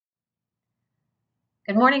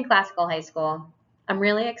Good morning, Classical High School. I'm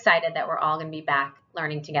really excited that we're all going to be back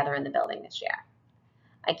learning together in the building this year.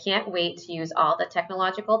 I can't wait to use all the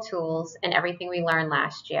technological tools and everything we learned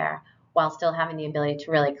last year while still having the ability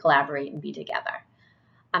to really collaborate and be together.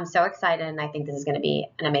 I'm so excited and I think this is going to be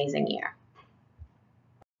an amazing year.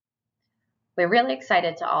 We're really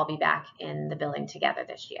excited to all be back in the building together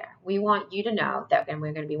this year. We want you to know that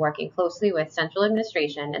we're going to be working closely with Central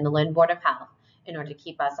Administration and the Lynn Board of Health in order to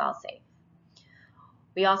keep us all safe.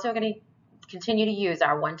 We also are going to continue to use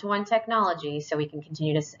our one-to-one technology so we can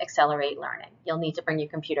continue to accelerate learning. You'll need to bring your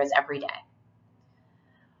computers every day.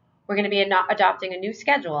 We're going to be adopting a new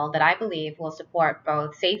schedule that I believe will support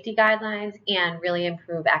both safety guidelines and really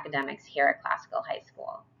improve academics here at Classical High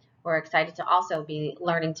School. We're excited to also be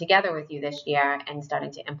learning together with you this year and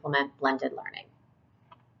starting to implement blended learning.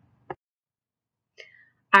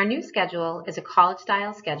 Our new schedule is a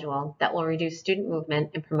college-style schedule that will reduce student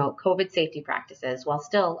movement and promote COVID safety practices while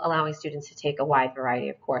still allowing students to take a wide variety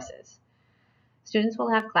of courses. Students will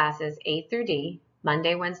have classes A through D,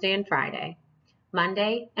 Monday, Wednesday, and Friday.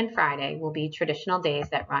 Monday and Friday will be traditional days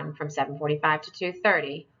that run from 7:45 to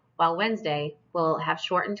 2:30, while Wednesday will have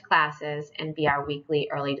shortened classes and be our weekly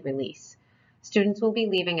early release. Students will be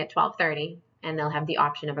leaving at 12:30, and they'll have the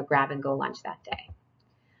option of a grab-and-go lunch that day.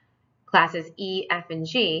 Classes E, F, and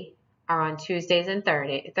G are on Tuesdays and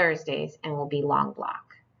Thursdays and will be long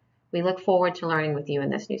block. We look forward to learning with you in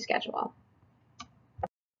this new schedule.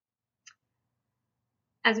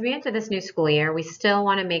 As we enter this new school year, we still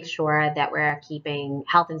want to make sure that we're keeping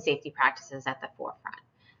health and safety practices at the forefront.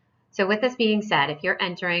 So with this being said, if you're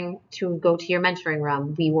entering to go to your mentoring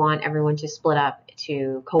room, we want everyone to split up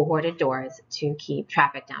to cohorted doors to keep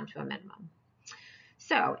traffic down to a minimum.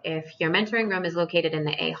 So if your mentoring room is located in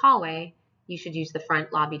the A hallway, you should use the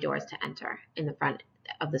front lobby doors to enter in the front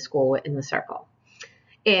of the school in the circle.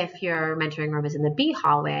 If your mentoring room is in the B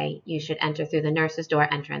hallway, you should enter through the nurse's door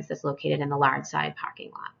entrance that's located in the large side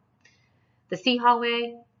parking lot. The C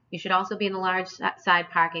hallway, you should also be in the large side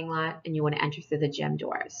parking lot and you want to enter through the gym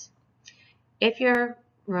doors. If your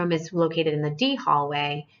room is located in the D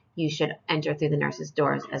hallway, you should enter through the nurse's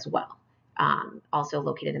doors as well, also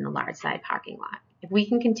located in the large side parking lot. If we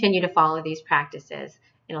can continue to follow these practices,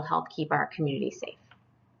 it'll help keep our community safe.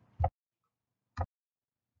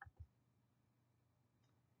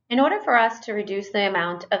 In order for us to reduce the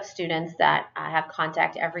amount of students that have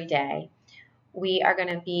contact every day, we are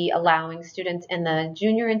going to be allowing students in the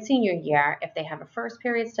junior and senior year, if they have a first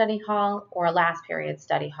period study hall or a last period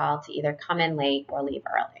study hall, to either come in late or leave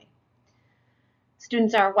early.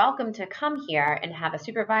 Students are welcome to come here and have a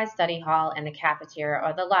supervised study hall in the cafeteria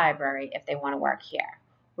or the library if they want to work here.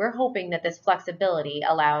 We're hoping that this flexibility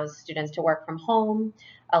allows students to work from home,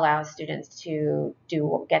 allows students to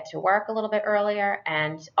get to work a little bit earlier,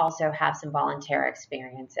 and also have some volunteer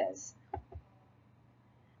experiences.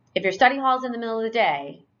 If your study hall is in the middle of the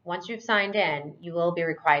day, once you've signed in, you will be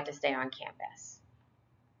required to stay on campus.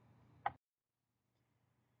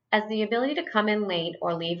 As the ability to come in late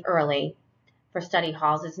or leave early for study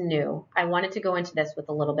halls is new, I wanted to go into this with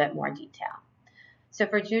a little bit more detail. So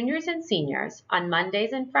for juniors and seniors, on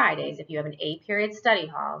Mondays and Fridays, if you have an A period study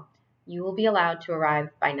hall, you will be allowed to arrive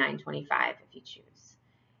by 9:25 if you choose.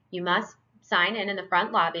 You must sign in the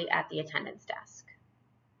front lobby at the attendance desk.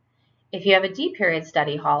 If you have a D period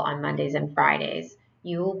study hall on Mondays and Fridays,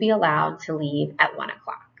 you will be allowed to leave at 1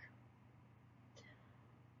 o'clock.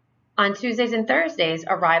 On Tuesdays and Thursdays,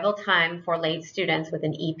 arrival time for late students with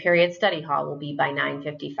an E period study hall will be by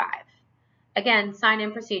 9:55. Again,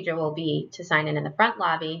 sign-in procedure will be to sign in the front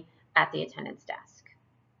lobby at the attendance desk.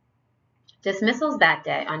 Dismissals that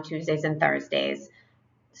day on Tuesdays and Thursdays,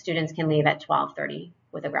 students can leave at 12:30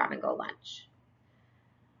 with a grab-and-go lunch.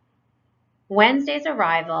 Wednesday's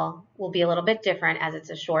arrival will be a little bit different as it's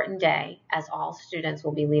a shortened day, as all students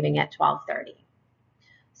will be leaving at 12:30.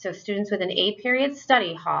 So students with an A period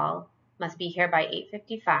study hall must be here by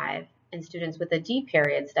 8:55, and students with a D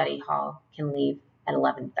period study hall can leave at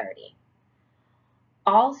 11:30.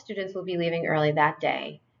 All students will be leaving early that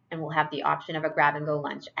day and will have the option of a grab-and-go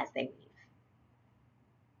lunch as they leave.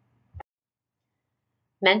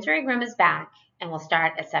 Mentoring room is back and will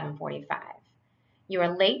start at 7:45. You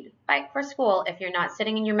are late for school if you're not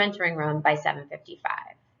sitting in your mentoring room by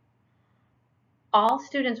 7:55. All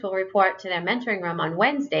students will report to their mentoring room on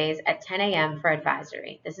Wednesdays at 10 a.m. for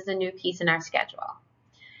advisory. This is a new piece in our schedule.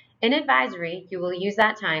 In advisory, you will use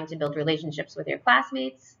that time to build relationships with your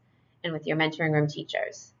classmates and with your mentoring room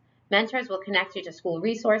teachers. Mentors will connect you to school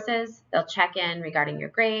resources. They'll check in regarding your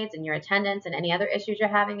grades and your attendance and any other issues you're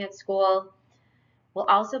having at school. We'll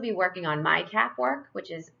also be working on MyCap work,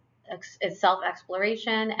 which is is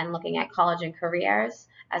self-exploration and looking at college and careers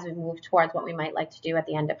as we move towards what we might like to do at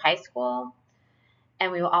the end of high school.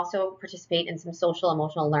 And we will also participate in some social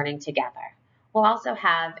emotional learning together. We'll also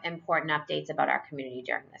have important updates about our community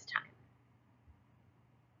during this time.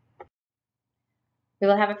 We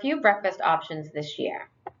will have a few breakfast options this year.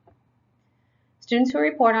 Students who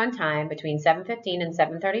report on time between 7:15 and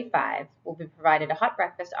 7:35 will be provided a hot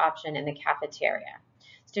breakfast option in the cafeteria.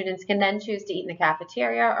 Students can then choose to eat in the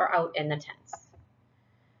cafeteria or out in the tents.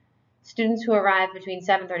 Students who arrive between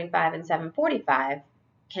 7:35 and 7:45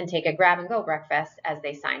 can take a grab-and-go breakfast as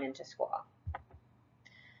they sign into school.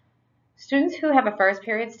 Students who have a first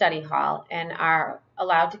period study hall and are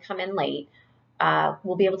allowed to come in late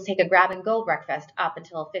will be able to take a grab-and-go breakfast up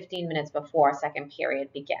until 15 minutes before second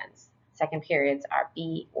period begins. Second periods are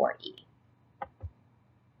B or E.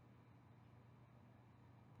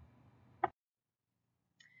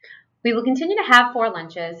 We will continue to have 4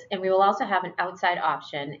 lunches, and we will also have an outside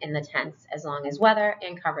option in the tents as long as weather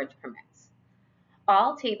and coverage permits.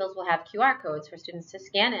 All tables will have QR codes for students to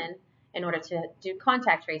scan in order to do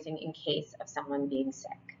contact tracing in case of someone being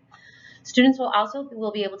sick. Students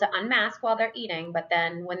will be able to unmask while they're eating, but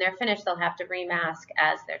then when they're finished, they'll have to remask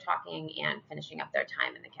as they're talking and finishing up their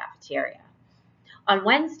time in the cafeteria. On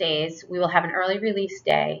Wednesdays, we will have an early release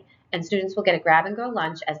day, and students will get a grab-and-go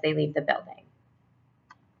lunch as they leave the building.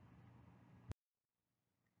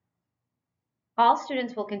 All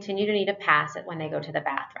students will continue to need a pass when they go to the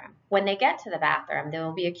bathroom. When they get to the bathroom, there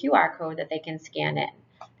will be a QR code that they can scan in.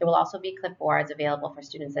 There will also be clipboards available for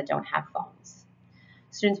students that don't have phones.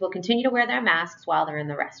 Students will continue to wear their masks while they're in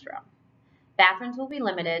the restroom. Bathrooms will be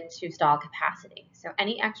limited to stall capacity, so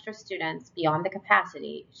any extra students beyond the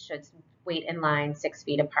capacity should wait in line 6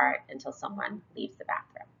 feet apart until someone leaves the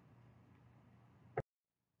bathroom.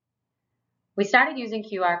 We started using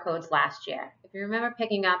QR codes last year. If you remember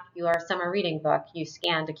picking up your summer reading book, you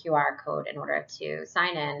scanned a QR code in order to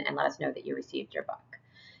sign in and let us know that you received your book.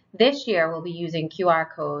 This year, we'll be using QR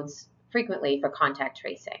codes frequently for contact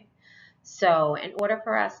tracing. So in order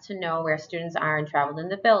for us to know where students are and traveled in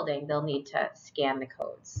the building, they'll need to scan the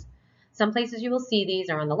codes. Some places you will see these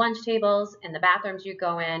are on the lunch tables, in the bathrooms you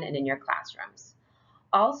go in, and in your classrooms.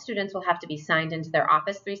 All students will have to be signed into their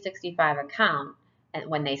Office 365 account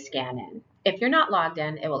when they scan in. If you're not logged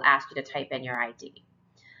in, it will ask you to type in your ID.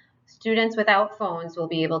 Students without phones will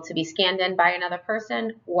be able to be scanned in by another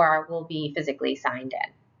person or will be physically signed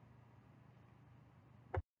in.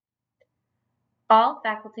 All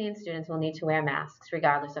faculty and students will need to wear masks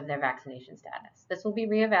regardless of their vaccination status. This will be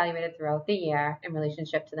reevaluated throughout the year in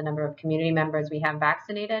relationship to the number of community members we have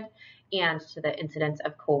vaccinated and to the incidence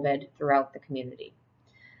of COVID throughout the community.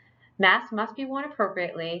 Masks must be worn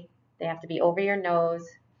appropriately. They have to be over your nose,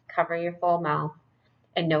 cover your full mouth,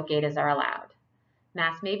 and no gaiters are allowed.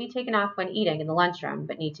 Masks may be taken off when eating in the lunchroom,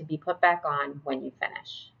 but need to be put back on when you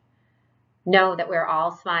finish. Know that we're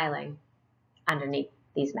all smiling underneath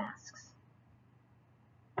these masks.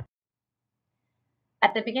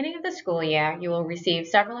 At the beginning of the school year, you will receive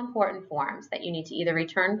several important forms that you need to either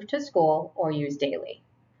return to school or use daily.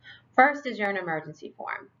 First is your emergency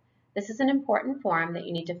form. This is an important form that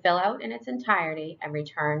you need to fill out in its entirety and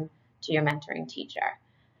return to your mentoring teacher.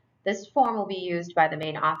 This form will be used by the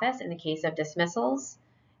main office in the case of dismissals.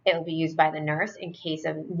 It will be used by the nurse in case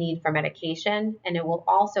of need for medication, and it will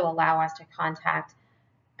also allow us to contact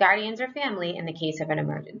guardians or family in the case of an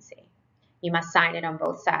emergency. You must sign it on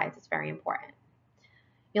both sides. It's very important.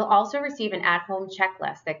 You'll also receive an at-home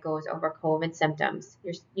checklist that goes over COVID symptoms.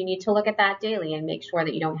 You need to look at that daily and make sure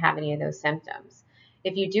that you don't have any of those symptoms.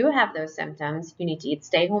 If you do have those symptoms, you need to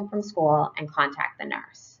stay home from school and contact the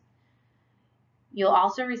nurse. You'll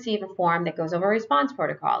also receive a form that goes over response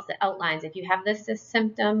protocols that outlines if you have this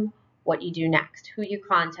symptom, what you do next, who you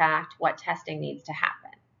contact, what testing needs to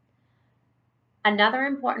happen. Another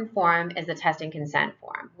important form is the testing consent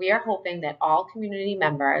form. We are hoping that all community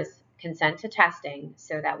members consent to testing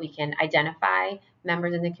so that we can identify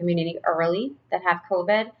members in the community early that have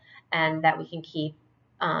COVID and that we can keep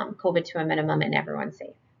COVID to a minimum and everyone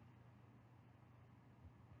safe.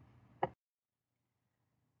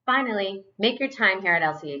 Finally, make your time here at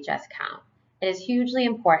LCHS count. It is hugely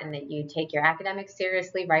important that you take your academics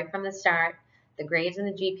seriously right from the start. The grades and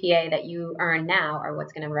the GPA that you earn now are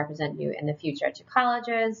what's going to represent you in the future to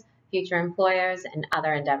colleges, future employers, and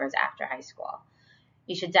other endeavors after high school.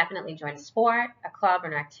 You should definitely join a sport, a club, or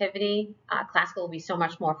an activity. Classical will be so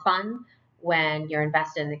much more fun when you're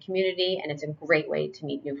invested in the community, and it's a great way to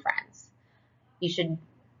meet new friends. You should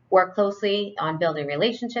work closely on building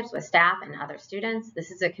relationships with staff and other students.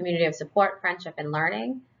 This is a community of support, friendship, and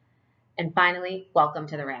learning. And finally, welcome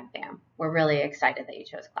to the RAM fam. We're really excited that you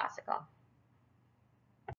chose Classical.